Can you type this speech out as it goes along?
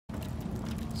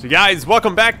So guys,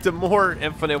 welcome back to more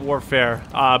Infinite Warfare.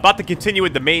 About to continue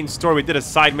with the main story. We did a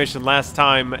side mission last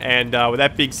time, and with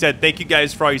that being said, thank you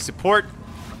guys for all your support.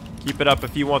 Keep it up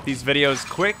if you want these videos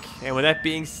quick. And with that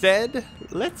being said,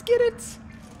 let's get it.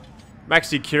 I'm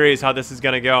actually curious how this is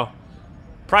gonna go.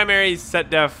 Primary set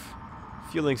def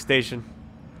fueling station.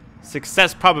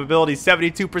 Success probability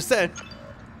 72%.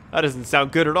 That doesn't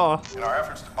sound good at all. In our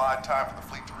efforts to buy time for the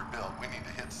fleet to rebuild, we need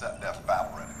to hit set def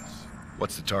battle readiness.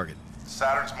 What's the target?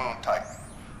 Saturn's moon Titan.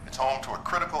 It's home to a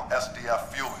critical SDF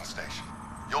fueling station.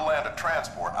 You'll land a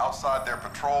transport outside their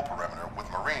patrol perimeter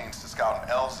with Marines to scout an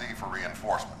LZ for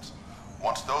reinforcements.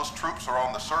 Once those troops are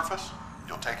on the surface,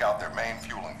 you'll take out their main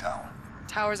fueling tower.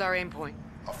 Tower's our aim point.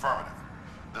 Affirmative.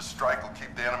 This strike will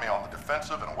keep the enemy on the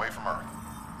defensive and away from Earth.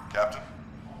 Captain,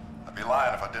 I'd be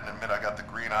lying if I didn't admit I got the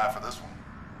green eye for this one.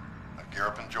 I'd gear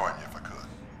up and join you if I could.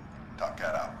 Top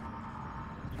Cat out.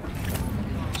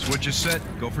 Switch is set.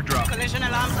 Go for drop. Collision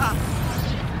alarms up.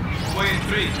 Away in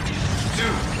 3, 2,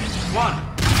 1.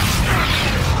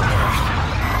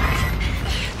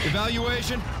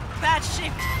 Evaluation. Bad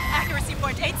shift. Accuracy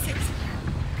point 86.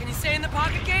 Can you stay in the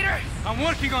pocket, Gator? I'm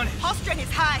working on it. Pulse strength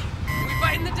is high. Are we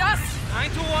biting the dust? 9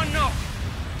 to 1, no.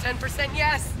 10%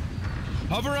 yes.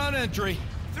 Hover on entry.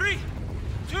 3,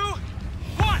 2,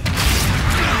 1.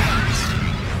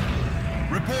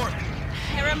 Report.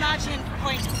 Error margin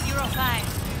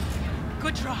 0.05.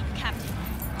 Good drop, Captain.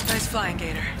 Nice flying,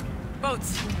 Gator.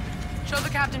 Boats. Show the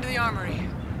captain to the armory.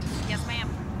 Yes, ma'am.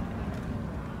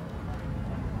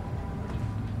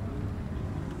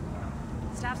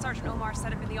 Staff Sergeant Omar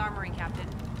set up in the armory, Captain.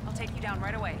 I'll take you down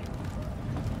right away.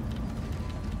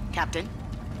 Captain.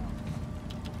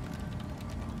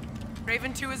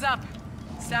 Raven 2 is up.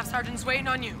 Staff Sergeant's waiting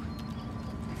on you.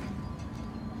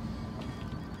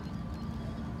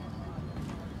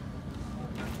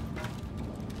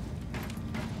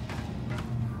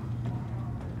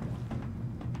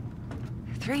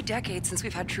 Three decades since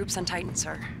we've had troops on Titan,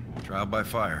 sir. Trial by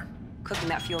fire. Cooking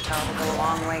that fuel tower will go a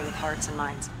long way with hearts and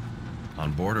minds.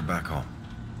 On board or back home?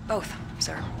 Both,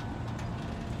 sir.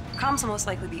 Comms will most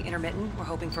likely be intermittent. We're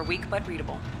hoping for weak but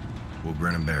readable. We'll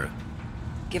grin and bear it.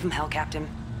 Give him hell, Captain.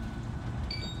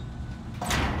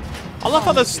 I love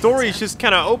how the story's just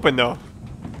kind of open, though.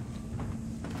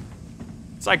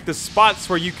 It's like the spots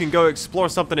where you can go explore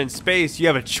something in space, you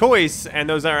have a choice, and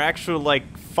those are actual,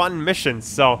 like, fun missions,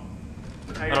 so...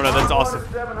 I don't know, that's awesome.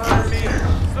 700 meters.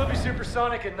 Still be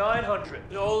supersonic at 900.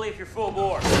 Only if you're full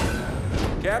bore.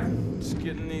 Captain, just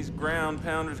getting these ground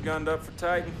pounders gunned up for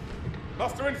Titan.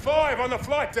 Muster in 5 on the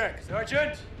flight deck.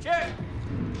 Sergeant, check.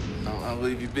 I'll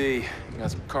leave you be. Got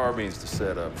some carbines to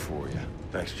set up for you.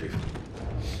 Thanks, Chief.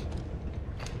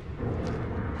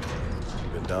 You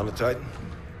been down to Titan?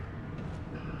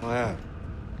 I am.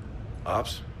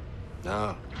 Ops?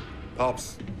 No.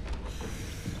 Pops.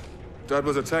 Dad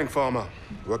was a tank farmer.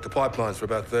 Worked the pipelines for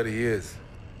about 30 years.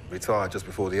 Retired just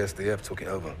before the SDF took it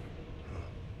over.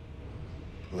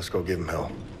 Let's go give him hell.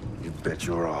 You bet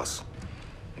your ass.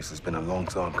 This has been a long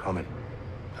time coming.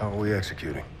 How are we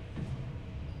executing?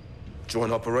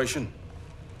 Joint operation?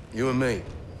 You and me.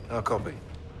 Our copy.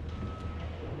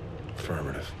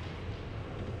 Affirmative.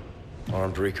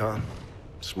 Armed recon?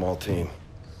 Small team.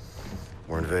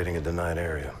 We're invading a denied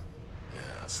area.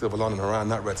 Silver lining around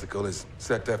that reticle is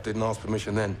SecDef didn't ask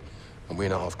permission then, and we're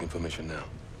not asking permission now.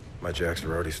 My jacks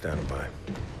are already standing by.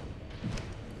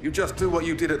 You just do what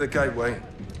you did at the gateway.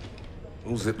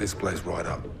 We'll zip this place right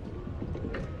up.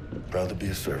 Proud to be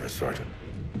of service, Sergeant.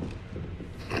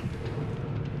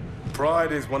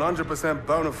 Pride is 100%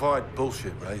 bona fide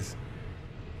bullshit, Raze.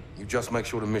 You just make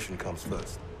sure the mission comes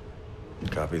first.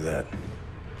 Copy that.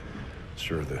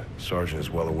 Sure, the sergeant is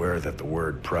well aware that the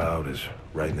word proud is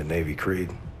right in the Navy creed.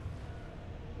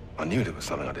 I knew there was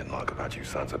something I didn't like about you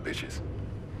sons of bitches.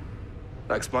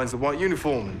 That explains the white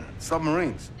uniform and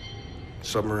submarines.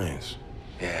 Submarines?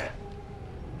 Yeah.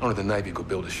 Only the Navy could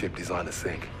build a ship designed to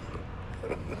sink.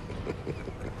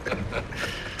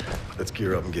 Let's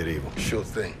gear up and get evil. Sure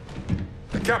thing.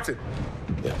 Captain.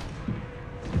 Yeah.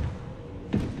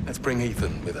 Let's bring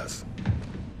Ethan with us.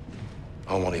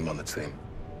 I want him on the team.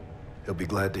 He'll be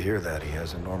glad to hear that. He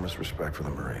has enormous respect for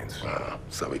the Marines.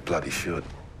 So he bloody should.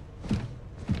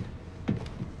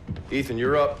 Ethan,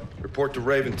 you're up. Report to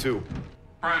Raven 2.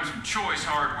 Prime some choice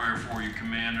hardware for you,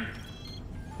 Commander.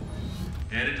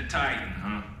 Headed to Titan,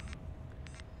 huh?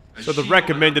 So the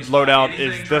recommended loadout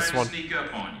is this one. Sneak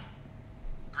up on you.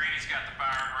 Granny's got the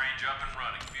firing range up and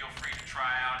running. Feel free to try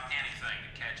out anything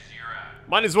that catches your eye.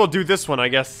 Might as well do this one, I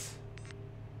guess.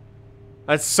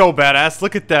 That's so badass.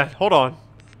 Look at that. Hold on.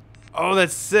 Oh,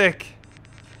 that's sick.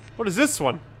 What is this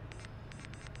one?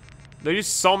 There's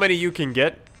so many you can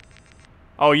get.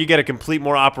 Oh, you get to complete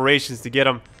more operations to get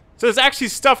them. So there's actually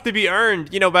stuff to be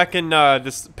earned. You know, back in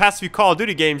this past few Call of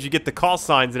Duty games, you get the call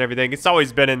signs and everything. It's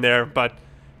always been in there, but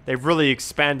they've really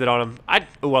expanded on them. I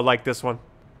like this one.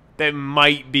 That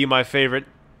might be my favorite.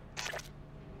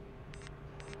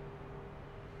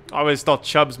 I always thought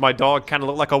Chubbs, my dog, kind of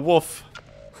looked like a wolf.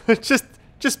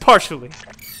 just partially.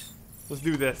 Let's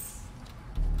do this.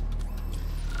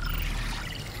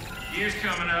 Year's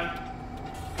coming up.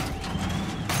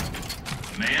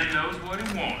 Man knows what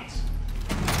he wants.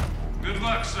 Good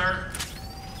luck, sir.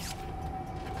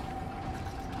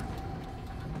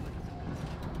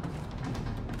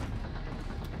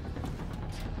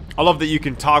 I love that you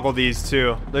can toggle these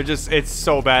too. They're just, it's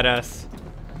so badass.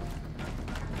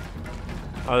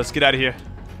 Oh, let's get out of here.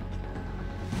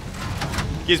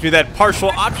 Gives me that partial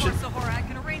option. I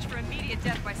can arrange for immediate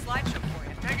death by slideshow for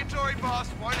you. Negatory, boss.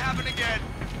 Won't happen again.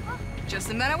 Just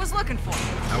the men I was looking for.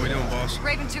 How we doing, boss?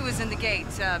 Raven 2 is in the gate.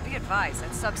 Be advised,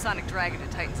 that subsonic drag into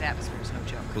Titan's atmosphere is no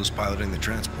joke. Who's piloting the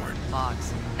transport?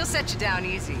 Logs. He'll set you down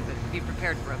easy, but be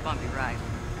prepared for a bumpy ride.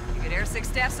 You get Air 6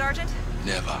 Staff Sergeant?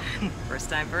 Never. First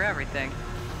time for everything.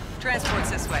 Transport's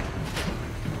this way.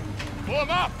 Form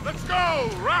up! Let's go!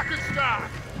 Rocket start!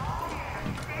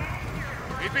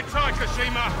 Keep it tight,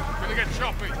 Kashima. Gonna get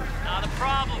choppy. Not a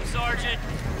problem, Sergeant.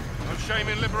 No shame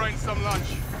in liberating some lunch.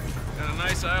 Got a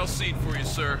nice aisle seat for you,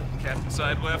 sir. Captain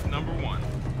side left, number 1.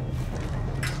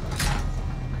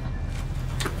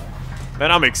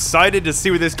 Man, I'm excited to see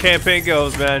where this campaign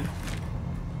goes, man.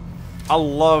 I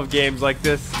love games like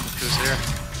this. Who's there?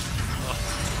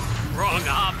 Wrong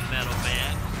op, metal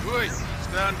man. Wait,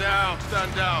 stand down,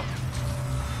 stand down.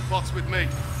 Bots with me.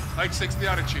 8-6 the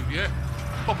attitude, yeah?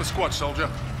 Pop a squad, soldier.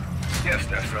 Yes,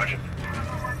 Staff Sergeant.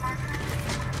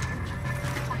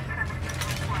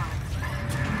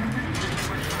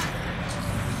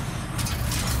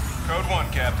 Code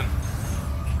 1, Captain.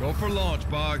 Go for launch,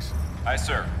 Boggs. Aye,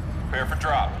 sir. Prepare for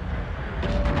drop.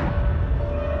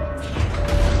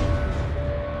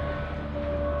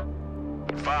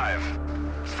 Five,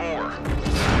 4,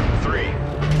 3, 2,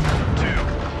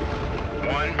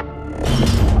 1.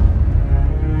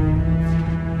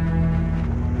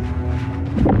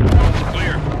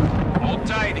 Clear. Hold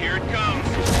tight. Here it comes.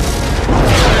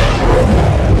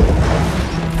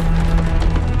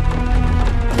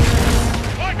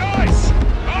 My guys!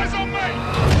 Eyes on me!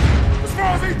 As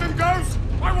far as Ethan goes,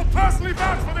 I will personally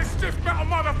vouch for this stiff metal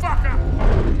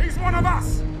motherfucker! He's one of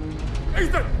us!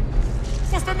 Ethan!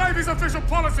 What's the Navy's official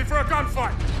policy for a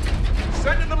gunfight?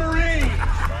 Send in the Marine!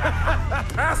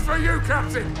 As for you,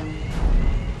 Captain!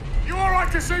 You alright,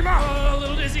 Kashima? A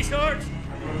little dizzy, Sarge.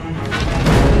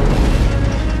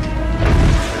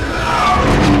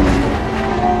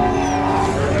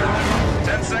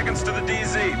 10 seconds to the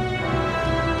DZ.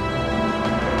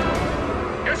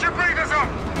 Get your breathers up!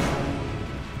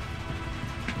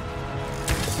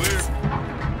 Clear.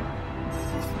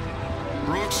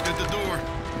 Brooks, get the door.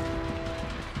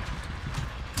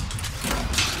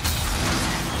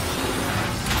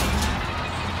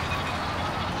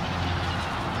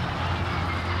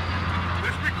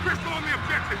 Let's be crystal on the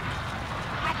objective.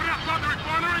 Dropping outside the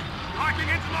refinery, hiking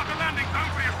into like a landing zone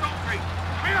for the assault team.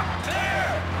 Here! Clear!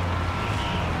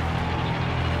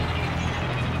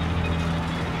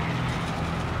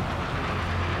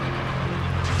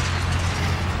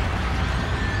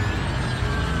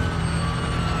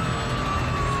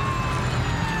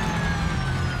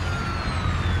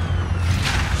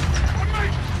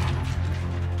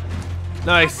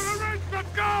 Nice. Let's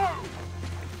go!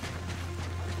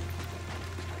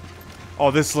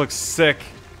 Oh, this looks sick.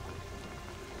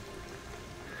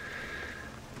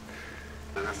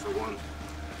 That's the one.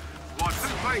 Like 2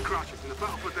 plane crashes in the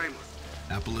battle for Deimos.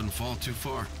 Apple didn't fall too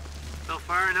far. Not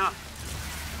far enough.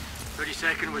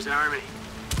 32nd was Army.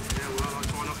 Yeah, well, I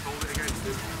try not to hold it against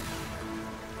him.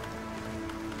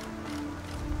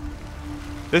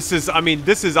 This is, I mean,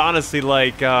 this is honestly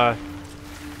like,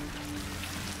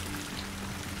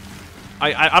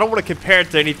 I don't want to compare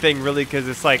it to anything really, because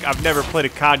it's like I've never played a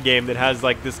COD game that has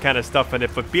like this kind of stuff in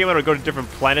it, but being able to go to different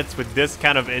planets with this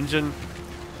kind of engine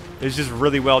is just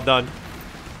really well done.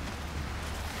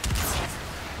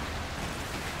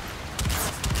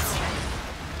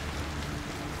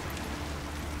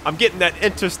 I'm getting that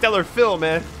interstellar feel,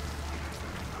 man.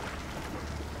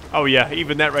 Oh yeah,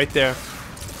 even that right there.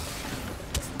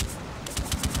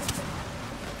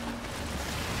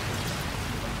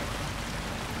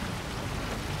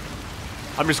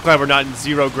 I'm just glad we're not in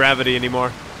zero gravity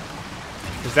anymore.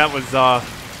 Because that was,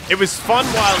 it was fun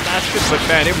while it lasted, but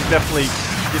man, it was definitely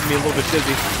getting me a little bit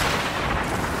dizzy.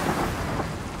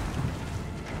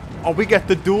 Oh, we got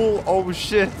the duel? Oh,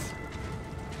 shit.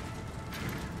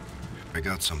 I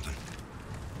got something.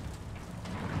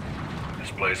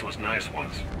 This place was nice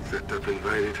once. Set up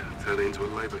invaded, turned into a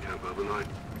labor camp overnight.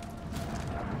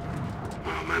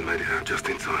 Oh man, made it out just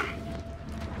in time.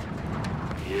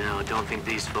 Yeah, I don't think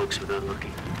these folks were that lucky.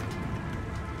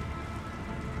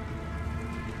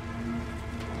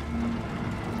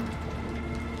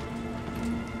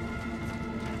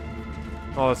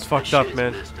 Oh, that's fucked up,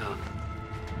 man.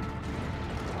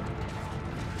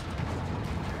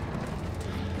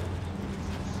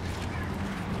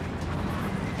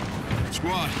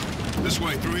 Squad, this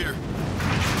way, through here.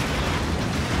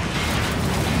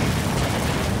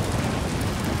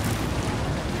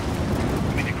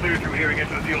 We need to clear through here and get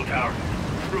to the fuel tower.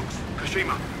 Brooks,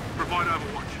 Kashima, provide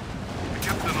overwatch. The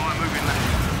captain and I are moving left.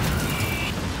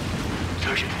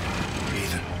 Sergeant.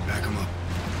 Ethan, back him up.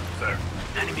 Sir.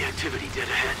 Enemy activity dead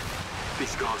ahead.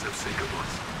 These guards have sinker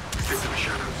bots. Sit in the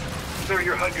shadows. Sir,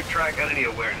 your HUD track got any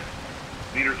awareness.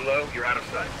 Meters low, you're out of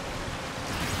sight.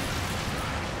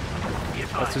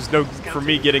 There's no for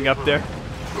me getting up there.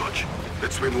 Roger.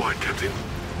 Let's swim wide, Captain.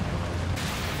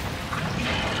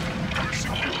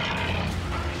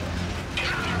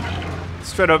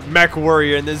 Straight up mech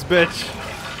warrior in this bitch.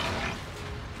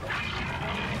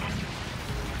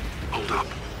 Hold up.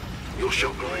 Your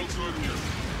shot, Marines.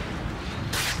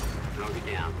 Target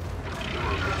down.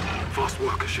 Fast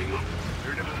work, Kashima.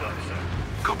 You're never love, sir.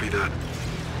 Copy that.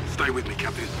 Stay with me,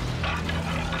 Captain.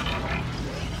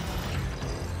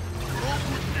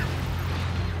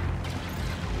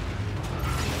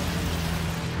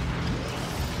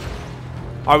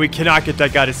 Oh, we cannot get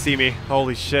that guy to see me.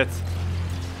 Holy shit.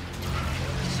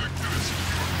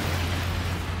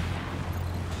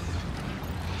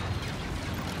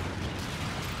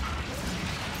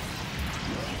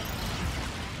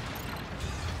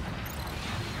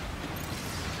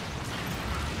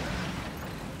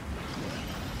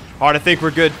 Alright, I think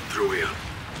we're good. Through here.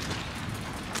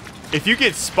 If you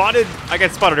get spotted, I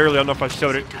got spotted earlier, I don't know if I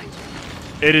showed it.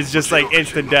 It is just like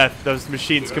instant death. Those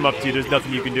machines come up to you, there's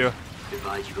nothing you can do.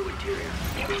 Advise you go interior.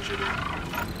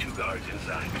 Two guards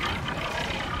inside.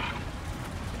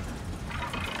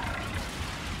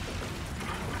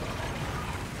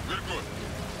 Very good.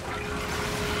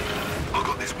 I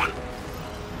got this one.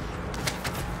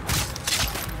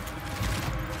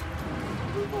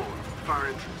 Move more. Fire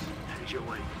entrance. Headed your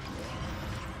way.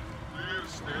 Clear,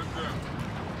 stand down.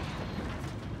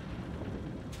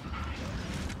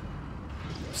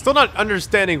 Still not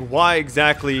understanding why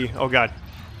exactly. Oh god.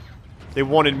 They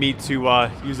wanted me to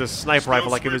use a sniper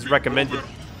rifle like it was recommended.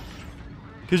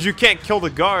 Because you can't kill the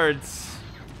guards.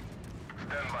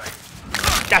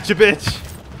 Gotcha, bitch.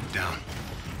 Down.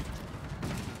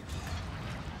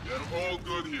 You're all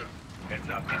good here. Heads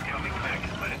up, incoming back.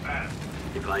 Let it pass.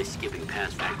 Advise skipping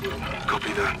past that group.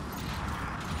 Copy that.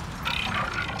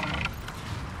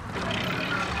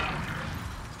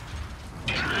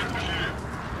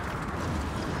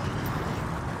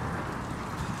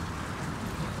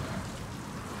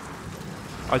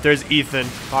 Alright, there's Ethan.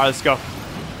 Alright, let's go.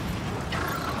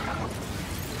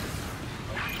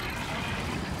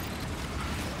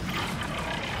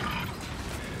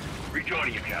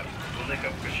 Rejoining you, Captain. We'll link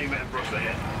up Kashima and Brooks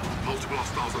ahead. Multiple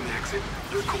hostiles on the exit.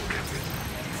 Your call, Captain.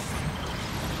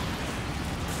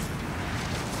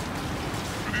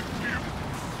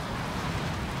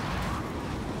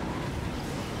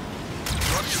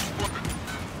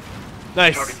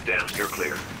 Nice. Target's down. You're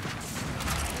clear.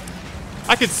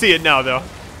 I can see it now, though.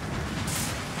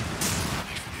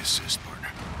 Thanks for the assist, partner.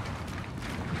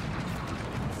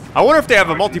 I wonder if they have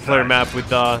a multiplayer map with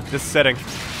this setting.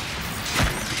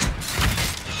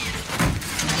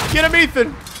 Get him,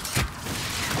 Ethan!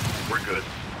 We're good.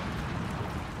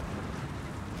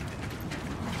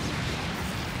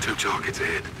 Two targets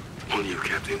ahead. On you,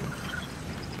 Captain.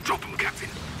 Drop them, Captain.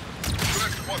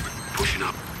 Pushing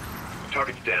up.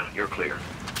 Target's down. You're clear.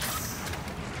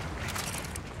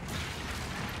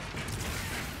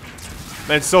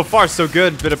 Man, so far so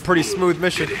good. Been a pretty smooth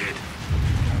mission. Dead ahead.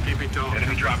 Keep it dark.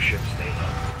 Enemy dropship. Stay low.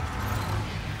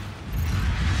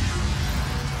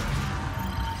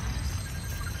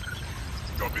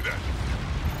 Copy that.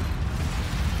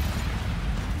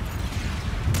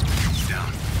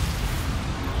 Down.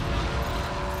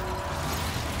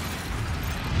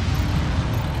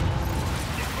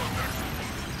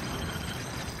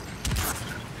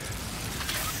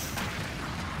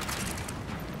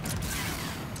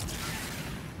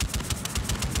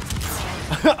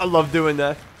 I love doing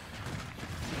that.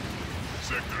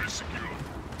 Sector is secure.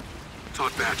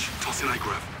 Tight batch. Toss an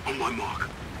A-graph. On my mark.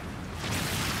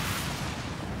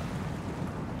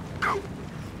 Go.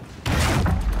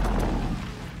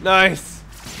 Nice.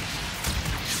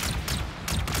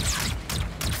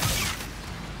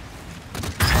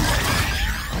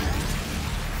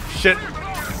 shit.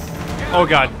 Oh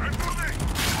god.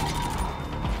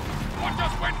 What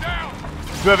just went down?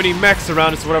 Do we have any mechs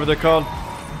around us or whatever they're called?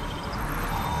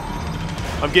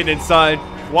 I'm getting inside.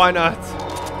 Why not?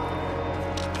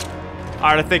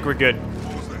 Alright, I think we're good.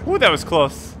 Ooh, that was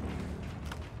close.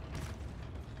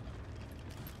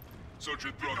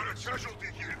 Sergeant Brothers. Casualty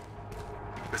here.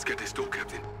 Let's get this door,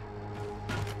 Captain.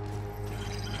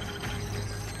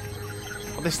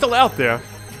 Oh, they're still out there.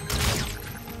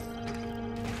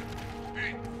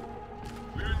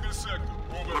 Clearing this sector.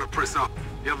 Over. Gotta press up.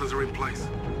 The others are in place.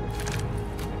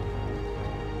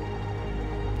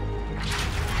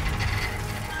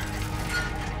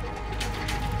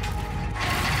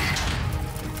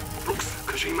 Brooks,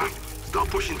 Kojima, start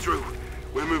pushing through.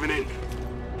 We're moving in.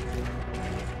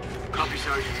 Copy,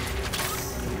 Sergeant.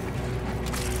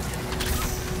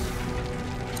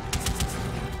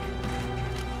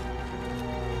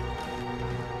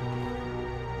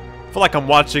 I feel like I'm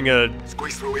watching a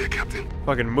Squeeze through here, Captain.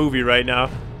 fucking movie right now.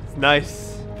 It's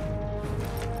nice.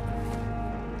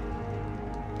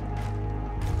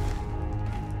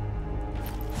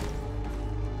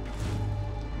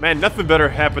 Man, nothing better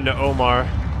happened to Omar.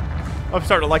 I'm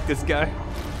starting to like this guy.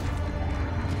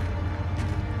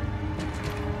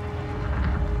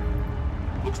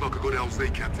 Looks like a good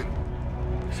LZ, Captain.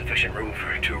 Sufficient room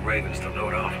for 2 Ravens to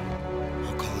load off.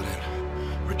 I'll call it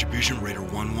in. Retribution, Raider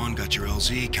 1-1, got your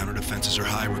LZ. Counter defenses are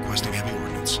high, requesting heavy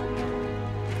ordnance.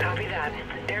 Copy that.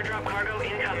 Airdrop cargo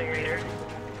incoming, Raider.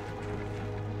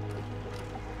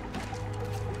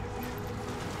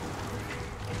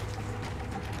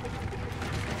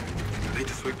 I need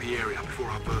to sweep the area before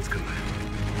our birds can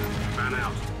land. Man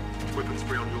out. Weapons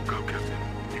free on your go, Captain.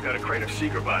 You got a crate of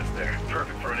seeker bots there.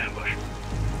 Perfect for an ambush.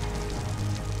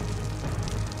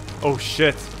 Oh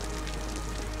shit.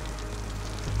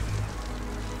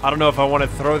 I don't know if I want to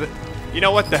throw the... You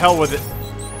know what? The hell with it.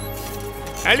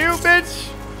 Hello, bitch!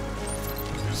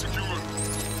 You're secure.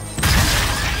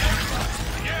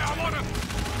 Yeah, I'm on him.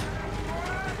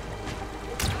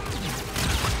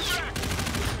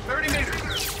 30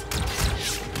 meters.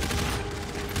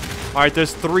 Alright,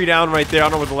 there's 3 down right there. I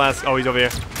don't know where the last... Oh, he's over here.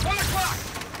 1 o'clock.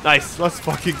 Nice. Let's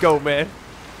fucking go, man.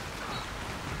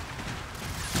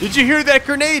 Did you hear that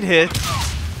grenade hit?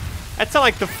 That sounded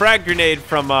like the frag grenade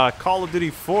from Call of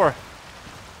Duty 4.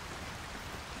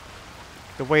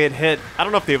 The way it hit. I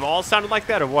don't know if they've all sounded like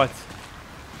that or what. I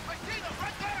see them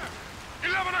right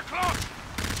there. 11 o'clock.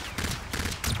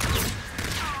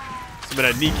 It's been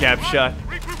a kneecap shot.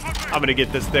 I'm gonna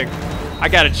get this thing. I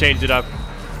gotta change it up.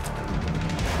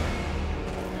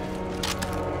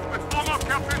 Let's form up,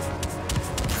 Captain.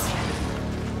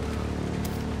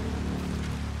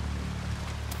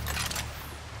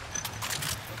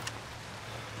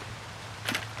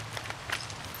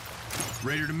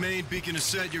 Raider to main, beacon is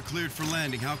set, you're cleared for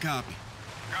landing. How copy?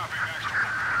 Copy, Master.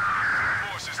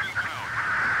 Forces inbound.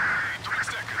 3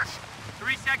 seconds.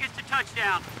 3 seconds to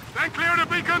touchdown. Then clear the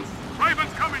beacons.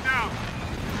 Raven's coming down.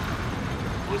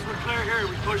 Once we're clear here,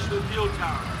 we push to the fuel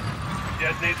tower.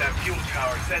 Detonate that fuel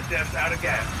tower. Set devs out of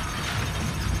gas.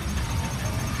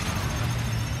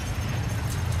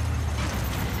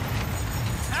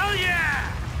 Hell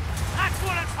yeah! That's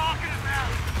what I'm talking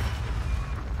about!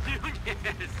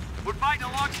 Yes. We're fighting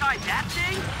alongside that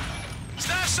thing?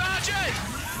 Staff Sergeant!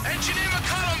 Engineer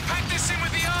McCollum packed this in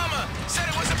with the armor. Said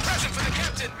it was a present for the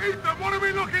captain. Ethan, what are we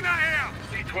looking at here?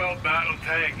 C-12 battle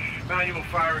tank. Manual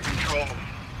fire control.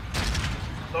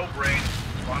 Low brain.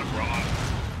 A lot of brawn.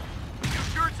 You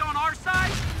sure it's on our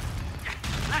side?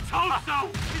 Let's hope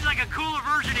so. He's like a cooler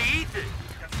version of Ethan.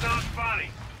 That sounds funny.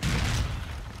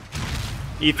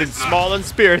 Ethan's small in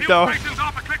spirit, though. Operations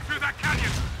off a click through that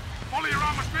canyon. Follow your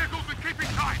armored vehicles and keep in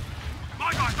tight.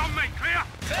 My guys on me, clear?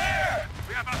 There!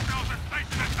 We have ourselves a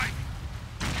station to take.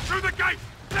 Through the gate!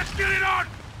 Let's get it on!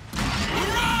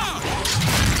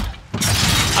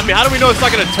 I mean, how do we know it's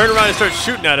not gonna turn around and start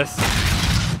shooting at us?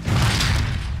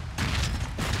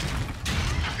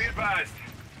 Be advised.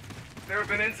 There have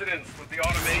been incidents with the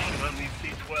automation on these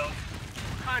C-12s.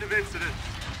 What kind of incident?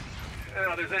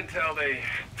 There's intel they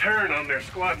turn on their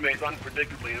squad mates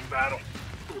unpredictably in battle.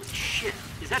 Holy shit.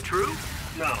 Is that true?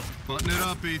 No. Button it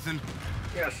up, Ethan.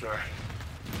 Yes, sir.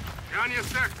 Down your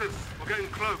sectors. We're getting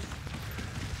close.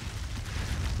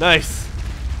 Nice.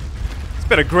 It's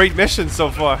been a great mission so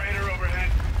far. Raider